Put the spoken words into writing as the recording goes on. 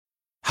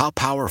How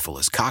powerful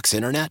is Cox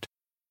Internet?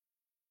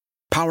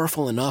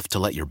 Powerful enough to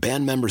let your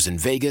band members in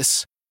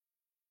Vegas,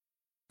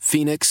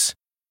 Phoenix,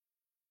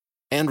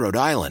 and Rhode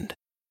Island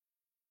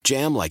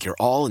jam like you're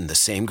all in the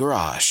same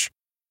garage.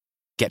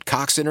 Get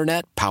Cox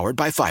Internet powered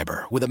by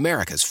fiber with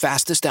America's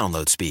fastest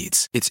download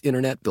speeds. It's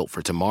internet built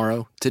for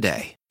tomorrow,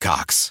 today.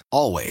 Cox,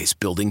 always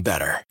building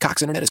better.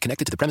 Cox Internet is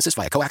connected to the premises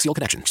via coaxial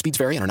connection. Speeds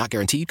vary and are not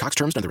guaranteed. Cox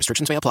terms and other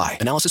restrictions may apply.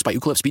 Analysis by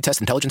Ookla Speed Test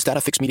Intelligence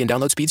Data. Fixed median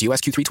download speeds. US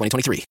Q3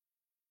 2023.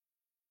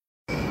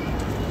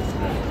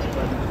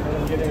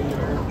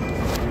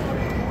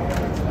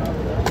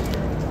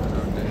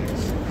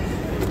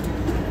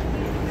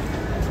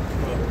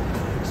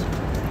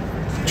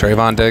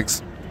 Trevon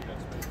Diggs.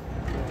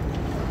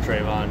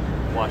 Trevon,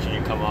 watching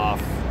you come off,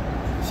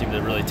 seem to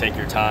really take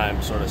your time,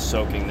 sort of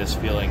soaking this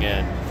feeling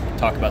in.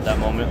 Talk about that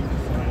moment.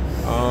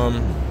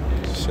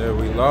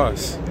 We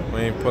lost.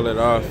 We ain't pull it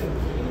off.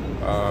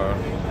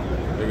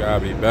 We gotta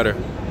be better.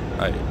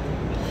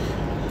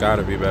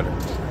 Gotta be better.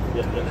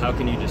 Yeah, how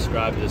can you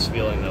describe this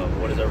feeling, though?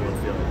 What does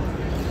everyone feel?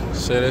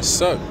 It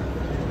sucked.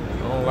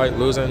 I don't like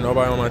losing.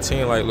 Nobody on my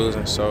team like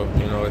losing, so,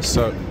 it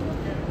sucked.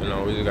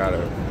 We just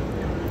gotta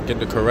get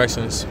the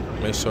corrections,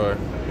 make sure,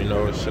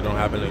 shit don't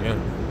happen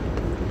again.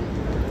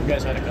 You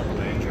guys had a couple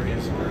of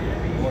injuries, or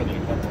more than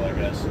a couple, I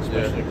guess,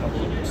 especially a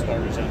couple of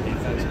starters on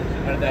defense.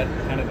 How did that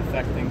kind of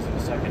affect things in the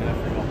second half?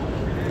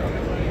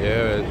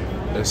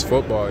 Yeah, it's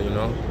football,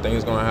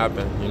 Things gonna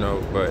happen,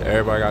 but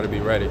everybody got to be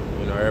ready.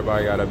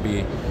 Everybody got to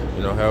be,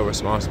 held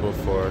responsible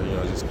for,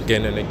 just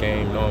getting in the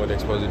game, knowing what they're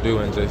supposed to do,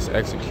 and just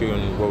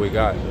executing what we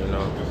got,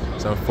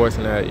 It's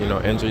unfortunate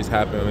that, injuries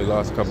happen. We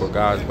lost a couple of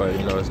guys, but,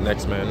 it's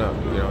next man up.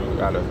 We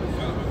got to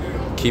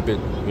keep it,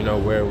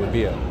 where it would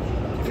be at. Do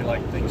you feel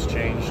like things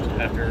changed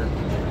after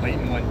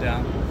Leighton went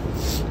down?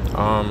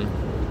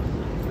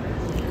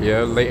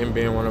 Yeah, Leighton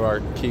being one of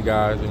our key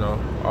guys,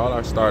 all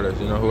our starters,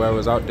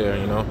 whoever's out there,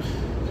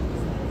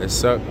 it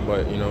sucked,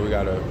 but, we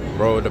got to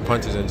roll with the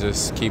punches and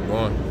just keep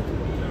going.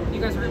 You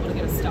guys were able to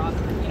get a stop,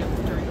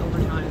 during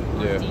overtime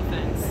on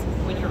defense.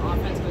 When your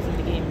offense goes in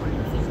the game, what are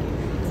you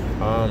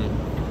thinking?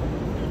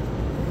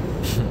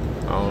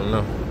 I don't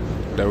know.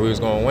 That we was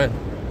going to win,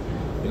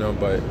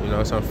 but,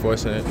 it's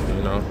unfortunate,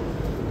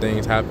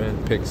 things happen,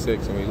 pick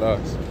six, and we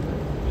lost.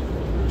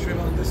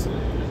 Trevon,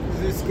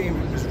 this game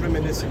is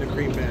reminiscent of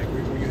Green Bay,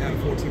 where you had a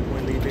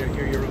 14-point lead there.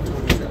 Here you're up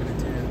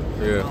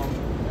 27-10. Yeah.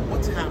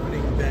 What's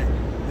happening that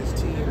this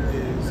team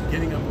is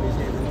getting up in these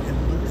games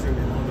and losing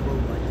them on the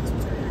road like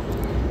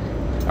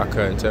this? I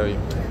couldn't tell you.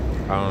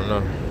 I don't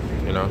know.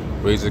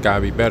 We just got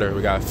to be better.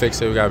 We got to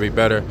fix it. We got to be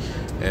better.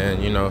 And,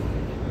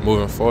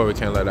 moving forward, we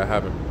can't let that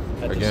happen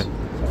again.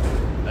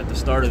 At the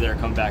start of their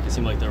comeback, it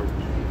seemed like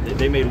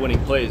they made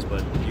winning plays,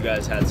 but you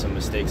guys had some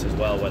mistakes as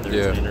well, whether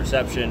it's an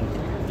interception,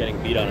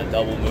 getting beat on a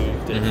double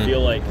move. Did it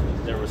feel like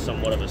there was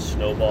somewhat of a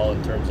snowball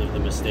in terms of the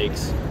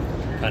mistakes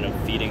kind of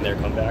feeding their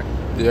comeback?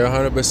 Yeah,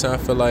 100%. I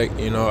feel like,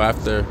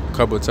 after a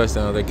couple of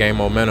touchdowns, they gained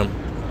momentum.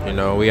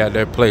 We had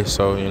their place,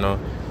 so,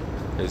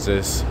 it's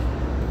just,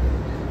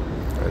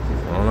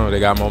 I don't know, they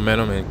got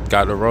momentum and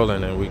got it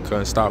rolling, and we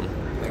couldn't stop them.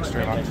 Thanks,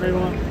 Trevon.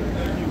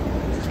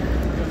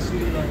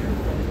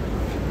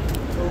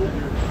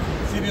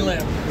 CB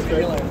Lamb.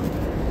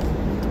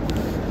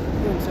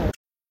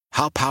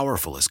 How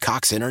powerful is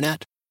Cox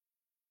Internet?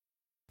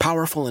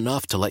 Powerful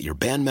enough to let your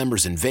band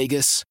members in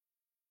Vegas,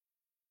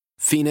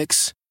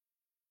 Phoenix,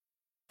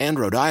 and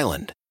Rhode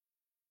Island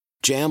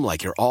jam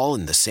like you're all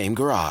in the same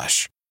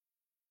garage.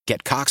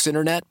 Get Cox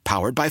Internet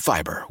powered by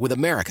fiber with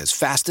America's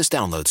fastest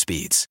download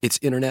speeds. It's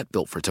internet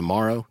built for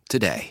tomorrow,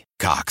 today.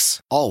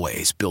 Cox,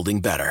 always building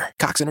better.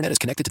 Cox Internet is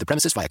connected to the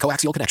premises via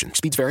coaxial connection.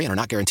 Speeds vary and are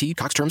not guaranteed.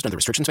 Cox terms and other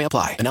restrictions may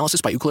apply.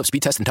 Analysis by Ookla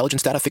Speed Test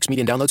Intelligence Data. Fixed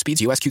median download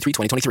speeds. US Q3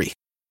 2023.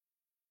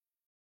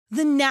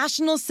 The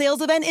national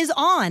sales event is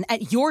on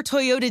at your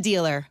Toyota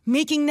dealer,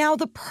 making now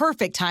the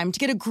perfect time to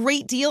get a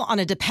great deal on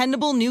a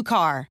dependable new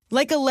car.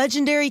 Like a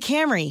legendary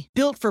Camry,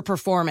 built for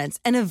performance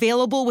and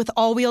available with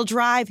all-wheel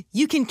drive,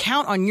 you can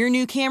count on your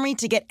new Camry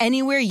to get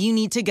anywhere you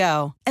need to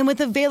go. And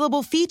with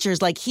available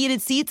features like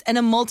heated seats and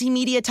a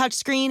multimedia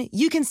touchscreen,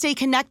 you can stay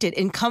connected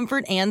in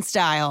comfort and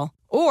style.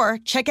 Or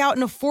check out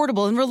an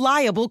affordable and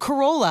reliable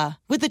Corolla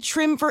with a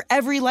trim for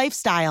every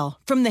lifestyle.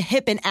 From the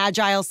hip and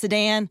agile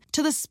sedan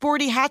to the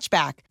sporty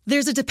hatchback,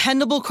 there's a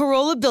dependable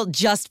Corolla built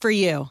just for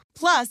you.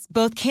 Plus,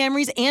 both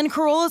Camrys and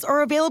Corollas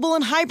are available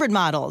in hybrid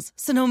models,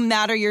 so no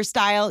matter your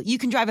style, you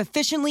can drive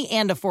efficiently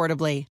and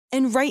affordably.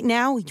 And right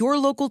now, your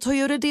local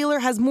Toyota dealer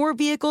has more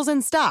vehicles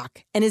in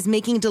stock and is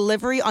making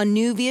delivery on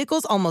new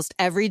vehicles almost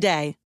every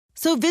day.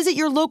 So visit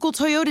your local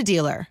Toyota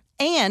dealer.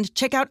 And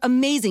check out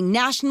amazing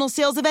national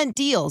sales event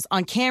deals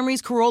on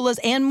Camrys, Corollas,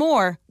 and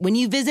more when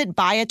you visit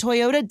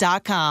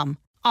buyatoyota.com.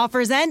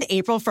 Offers end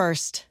April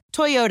 1st.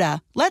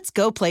 Toyota, let's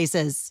go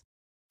places.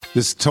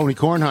 This is Tony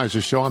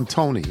Kornheiser's show. I'm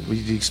Tony.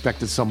 You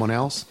expected someone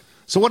else?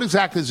 So what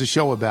exactly is the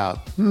show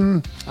about?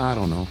 I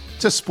don't know.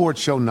 It's a sports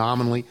show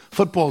nominally.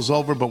 Football's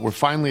over, but we're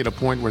finally at a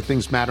point where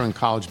things matter in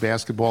college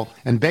basketball,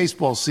 and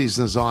baseball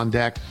season is on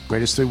deck.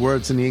 Greatest 3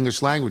 words in the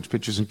English language,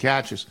 pitchers and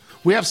catchers.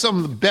 We have some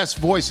of the best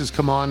voices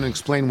come on and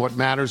explain what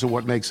matters or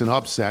what makes an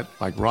upset,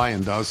 like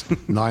Ryan does,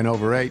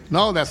 9/8.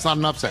 No, that's not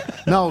an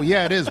upset. No,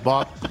 yeah, it is,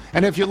 Bob.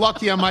 And if you're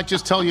lucky, I might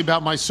just tell you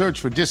about my search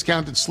for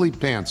discounted sleep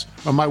pants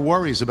or my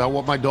worries about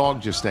what my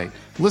dog just ate.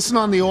 Listen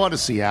on the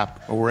Odyssey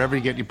app or wherever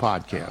you get your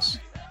podcasts.